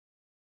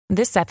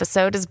This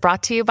episode is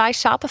brought to you by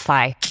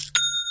Shopify.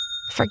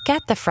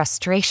 Forget the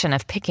frustration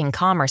of picking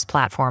commerce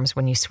platforms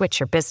when you switch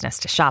your business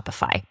to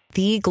Shopify,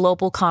 the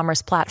global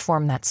commerce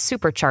platform that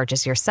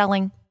supercharges your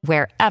selling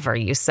wherever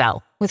you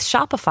sell. With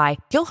Shopify,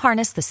 you'll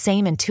harness the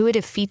same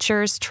intuitive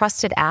features,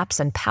 trusted apps,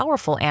 and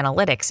powerful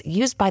analytics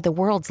used by the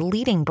world's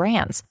leading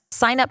brands.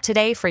 Sign up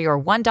today for your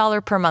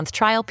 $1 per month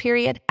trial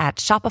period at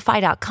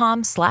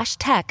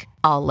shopify.com/tech,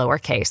 all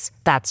lowercase.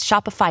 That's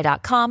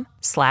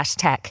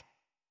shopify.com/tech.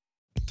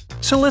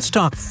 So let's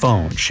talk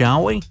phone,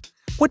 shall we?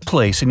 What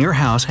place in your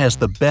house has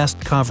the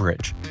best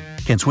coverage?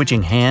 Can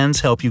switching hands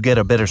help you get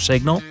a better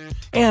signal?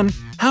 And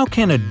how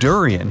can a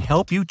durian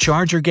help you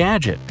charge your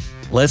gadget?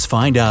 Let's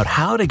find out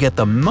how to get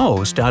the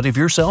most out of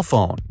your cell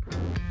phone.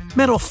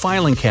 Metal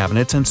filing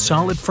cabinets and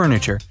solid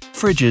furniture,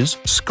 fridges,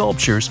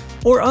 sculptures,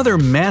 or other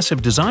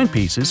massive design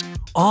pieces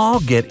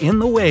all get in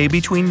the way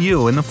between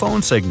you and the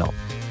phone signal.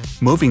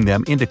 Moving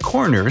them into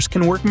corners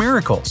can work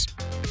miracles.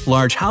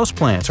 Large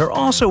houseplants are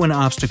also an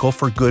obstacle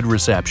for good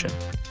reception.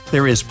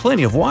 There is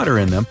plenty of water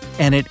in them,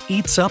 and it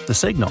eats up the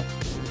signal.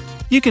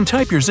 You can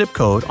type your zip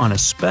code on a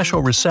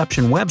special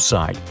reception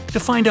website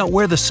to find out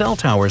where the cell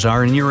towers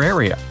are in your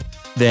area.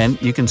 Then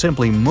you can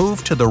simply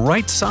move to the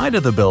right side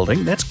of the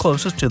building that's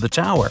closest to the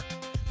tower.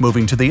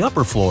 Moving to the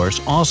upper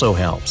floors also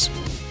helps.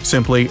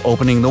 Simply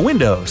opening the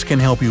windows can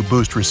help you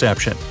boost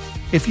reception.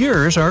 If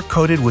yours are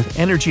coated with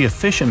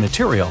energy-efficient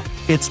material,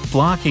 it's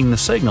blocking the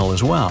signal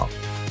as well.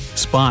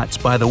 Spots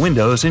by the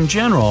windows in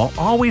general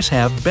always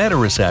have better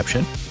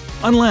reception,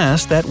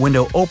 unless that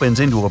window opens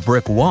into a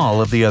brick wall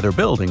of the other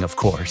building, of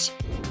course.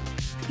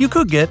 You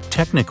could get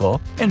technical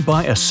and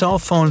buy a cell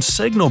phone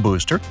signal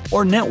booster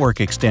or network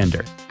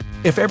extender.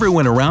 If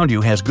everyone around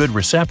you has good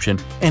reception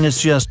and it's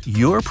just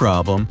your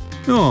problem,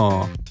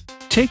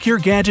 take your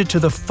gadget to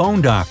the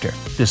phone doctor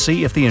to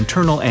see if the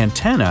internal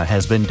antenna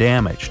has been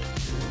damaged.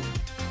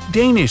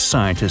 Danish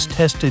scientists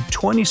tested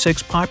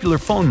 26 popular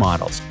phone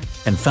models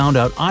and found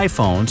out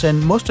iPhones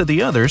and most of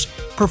the others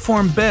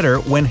perform better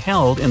when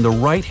held in the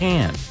right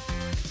hand.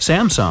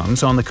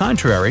 Samsungs, on the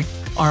contrary,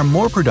 are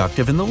more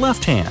productive in the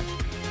left hand.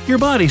 Your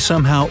body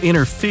somehow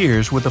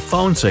interferes with the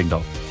phone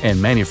signal, and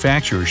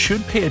manufacturers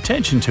should pay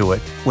attention to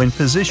it when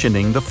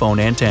positioning the phone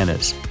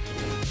antennas.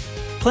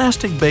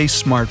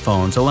 Plastic-based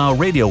smartphones allow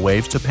radio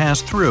waves to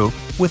pass through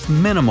with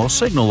minimal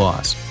signal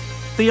loss.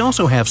 They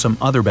also have some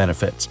other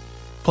benefits.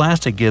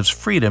 Plastic gives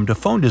freedom to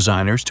phone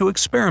designers to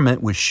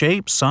experiment with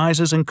shapes,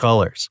 sizes, and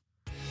colors.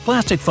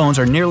 Plastic phones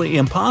are nearly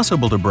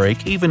impossible to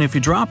break even if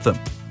you drop them.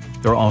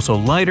 They're also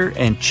lighter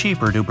and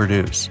cheaper to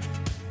produce.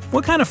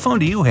 What kind of phone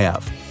do you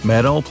have?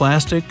 Metal,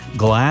 plastic,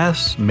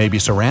 glass, maybe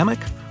ceramic?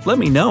 Let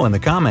me know in the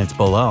comments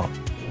below.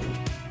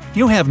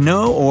 You have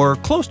no or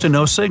close to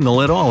no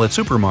signal at all at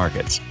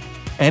supermarkets.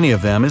 Any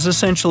of them is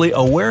essentially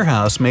a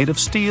warehouse made of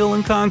steel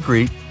and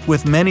concrete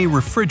with many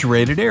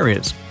refrigerated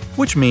areas,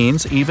 which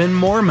means even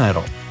more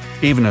metal.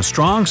 Even a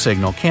strong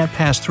signal can't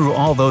pass through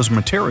all those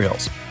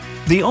materials.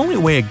 The only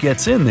way it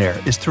gets in there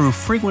is through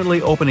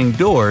frequently opening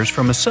doors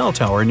from a cell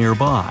tower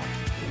nearby.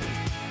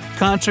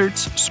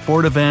 Concerts,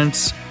 sport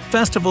events,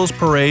 festivals,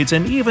 parades,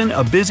 and even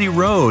a busy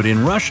road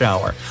in rush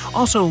hour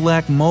also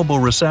lack mobile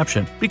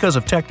reception because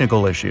of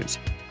technical issues.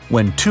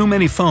 When too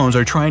many phones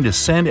are trying to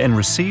send and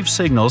receive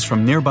signals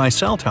from nearby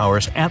cell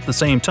towers at the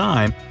same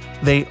time,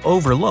 they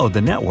overload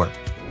the network.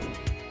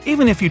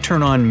 Even if you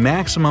turn on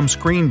maximum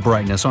screen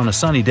brightness on a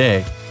sunny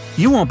day,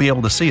 you won't be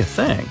able to see a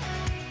thing.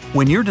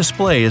 When your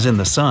display is in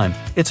the sun,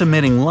 it's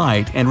emitting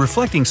light and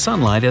reflecting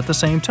sunlight at the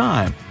same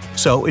time,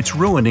 so it's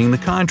ruining the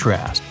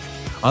contrast.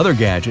 Other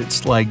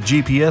gadgets, like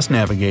GPS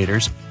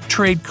navigators,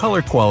 trade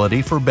color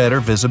quality for better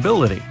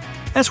visibility.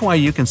 That's why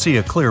you can see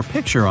a clear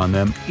picture on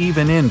them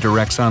even in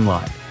direct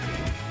sunlight.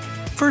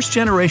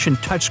 First-generation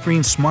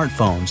touchscreen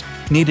smartphones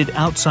needed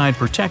outside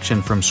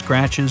protection from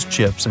scratches,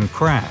 chips, and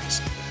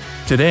cracks.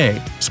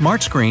 Today,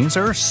 smart screens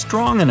are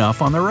strong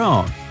enough on their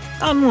own,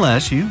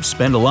 unless you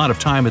spend a lot of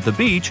time at the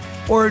beach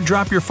or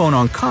drop your phone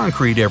on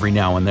concrete every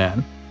now and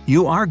then.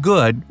 You are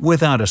good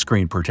without a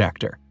screen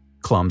protector.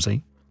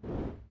 Clumsy.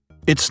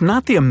 It's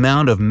not the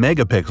amount of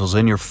megapixels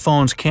in your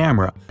phone's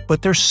camera,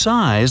 but their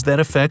size that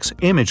affects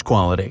image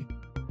quality.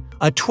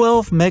 A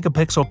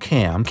 12-megapixel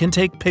cam can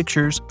take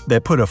pictures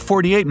that put a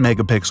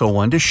 48-megapixel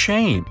one to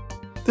shame.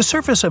 The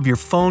surface of your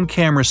phone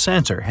camera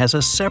sensor has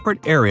a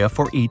separate area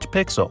for each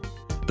pixel.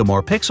 The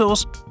more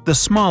pixels, the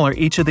smaller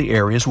each of the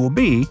areas will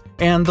be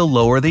and the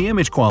lower the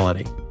image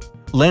quality.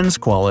 Lens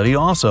quality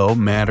also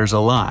matters a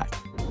lot.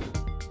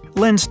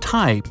 Lens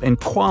type and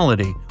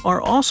quality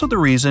are also the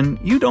reason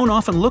you don't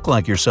often look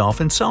like yourself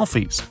in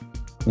selfies.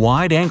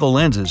 Wide-angle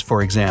lenses,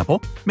 for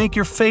example, make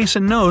your face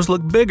and nose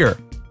look bigger.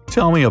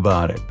 Tell me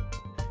about it.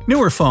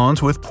 Newer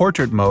phones with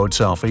portrait mode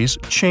selfies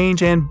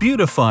change and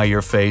beautify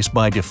your face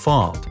by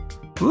default.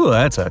 Ooh,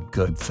 that's a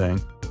good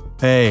thing.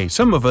 Hey,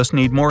 some of us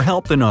need more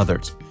help than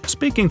others.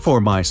 Speaking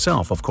for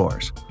myself, of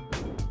course.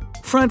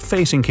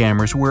 Front-facing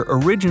cameras were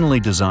originally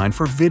designed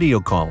for video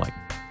calling.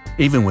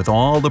 Even with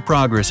all the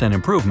progress and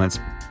improvements,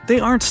 they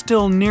aren't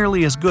still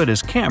nearly as good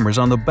as cameras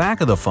on the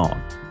back of the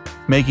phone.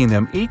 Making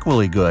them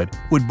equally good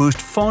would boost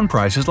phone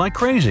prices like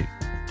crazy.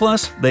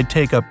 Plus, they'd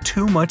take up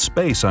too much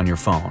space on your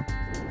phone.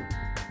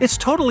 It's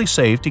totally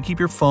safe to keep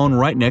your phone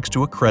right next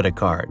to a credit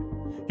card.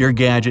 Your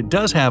gadget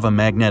does have a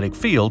magnetic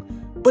field,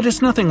 but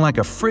it's nothing like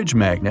a fridge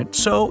magnet,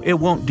 so it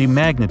won't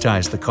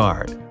demagnetize the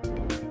card.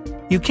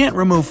 You can't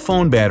remove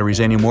phone batteries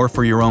anymore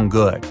for your own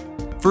good.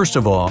 First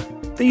of all,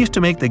 they used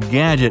to make the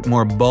gadget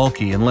more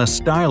bulky and less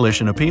stylish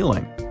and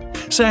appealing.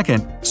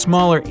 Second,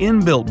 smaller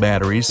inbuilt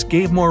batteries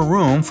gave more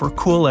room for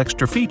cool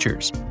extra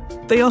features.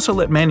 They also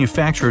let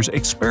manufacturers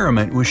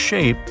experiment with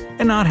shape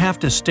and not have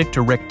to stick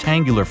to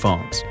rectangular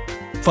phones.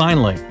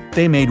 Finally,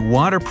 they made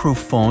waterproof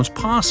phones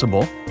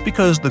possible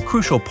because the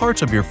crucial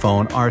parts of your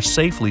phone are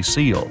safely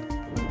sealed.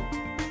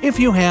 If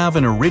you have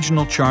an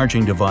original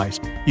charging device,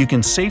 you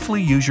can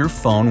safely use your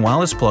phone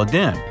while it's plugged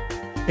in.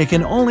 It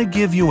can only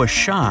give you a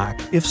shock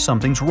if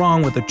something's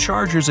wrong with the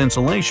charger's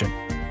insulation,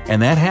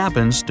 and that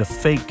happens to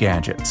fake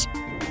gadgets.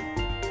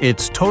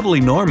 It's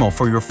totally normal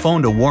for your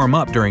phone to warm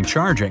up during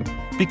charging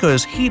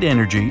because heat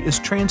energy is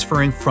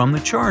transferring from the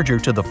charger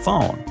to the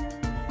phone.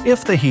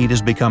 If the heat is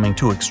becoming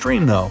too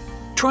extreme though,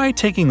 try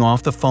taking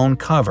off the phone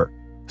cover,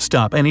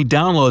 stop any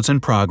downloads in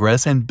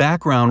progress and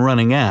background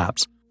running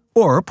apps,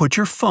 or put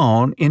your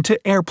phone into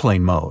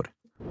airplane mode.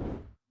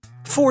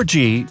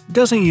 4G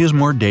doesn't use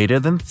more data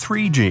than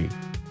 3G.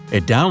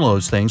 It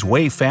downloads things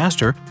way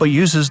faster but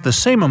uses the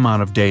same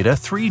amount of data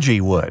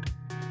 3G would.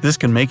 This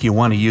can make you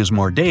want to use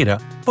more data,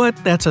 but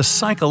that's a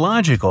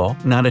psychological,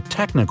 not a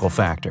technical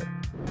factor.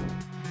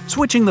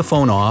 Switching the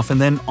phone off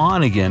and then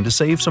on again to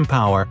save some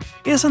power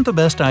isn't the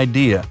best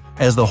idea,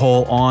 as the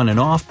whole on and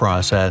off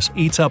process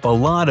eats up a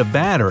lot of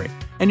battery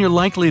and you're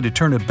likely to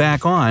turn it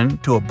back on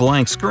to a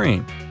blank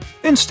screen.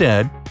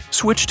 Instead,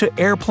 switch to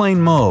airplane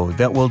mode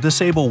that will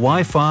disable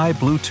Wi-Fi,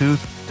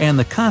 Bluetooth, and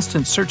the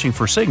constant searching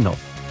for signal,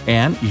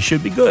 and you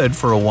should be good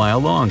for a while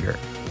longer.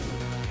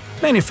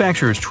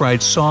 Manufacturers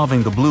tried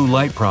solving the blue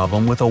light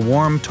problem with a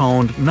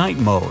warm-toned night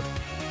mode.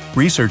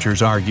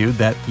 Researchers argued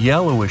that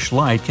yellowish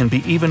light can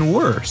be even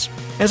worse,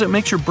 as it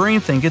makes your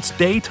brain think it's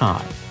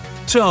daytime.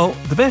 So,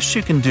 the best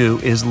you can do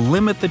is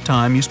limit the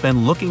time you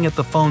spend looking at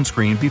the phone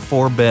screen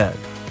before bed,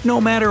 no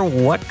matter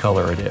what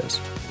color it is.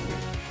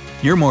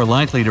 You're more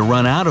likely to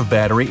run out of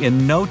battery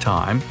in no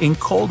time in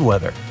cold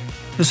weather.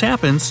 This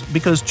happens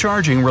because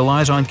charging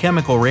relies on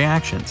chemical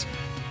reactions.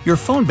 Your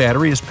phone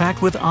battery is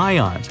packed with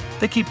ions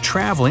that keep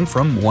traveling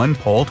from one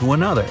pole to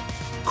another.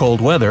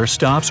 Cold weather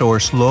stops or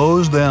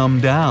slows them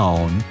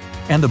down,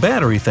 and the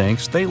battery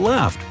thinks they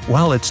left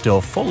while it's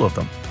still full of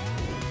them.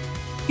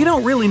 You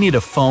don't really need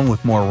a phone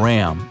with more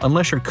RAM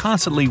unless you're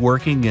constantly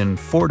working in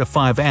 4 to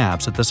 5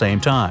 apps at the same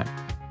time.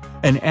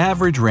 An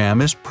average RAM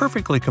is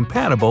perfectly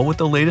compatible with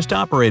the latest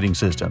operating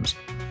systems,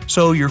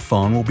 so your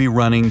phone will be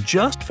running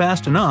just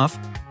fast enough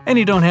and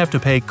you don't have to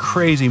pay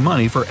crazy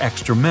money for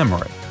extra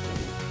memory.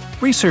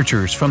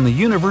 Researchers from the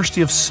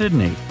University of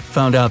Sydney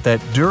found out that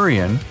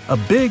durian, a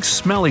big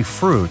smelly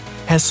fruit,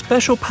 has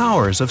special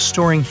powers of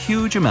storing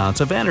huge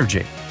amounts of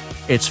energy.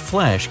 Its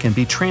flesh can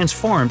be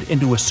transformed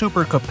into a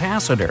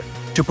supercapacitor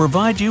to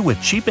provide you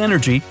with cheap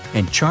energy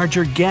and charge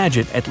your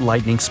gadget at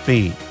lightning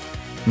speed.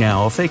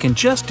 Now, if they can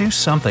just do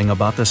something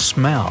about the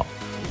smell.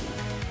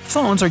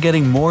 Phones are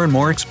getting more and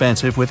more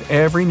expensive with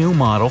every new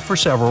model for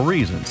several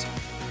reasons.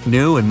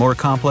 New and more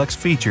complex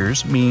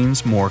features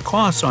means more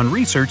costs on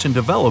research and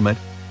development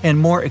and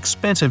more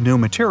expensive new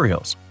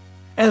materials.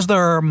 As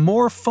there are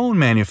more phone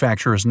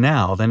manufacturers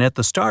now than at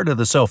the start of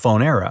the cell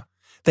phone era,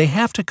 they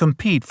have to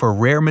compete for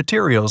rare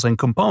materials and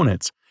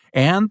components,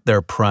 and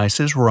their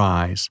prices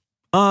rise.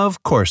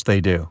 Of course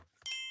they do.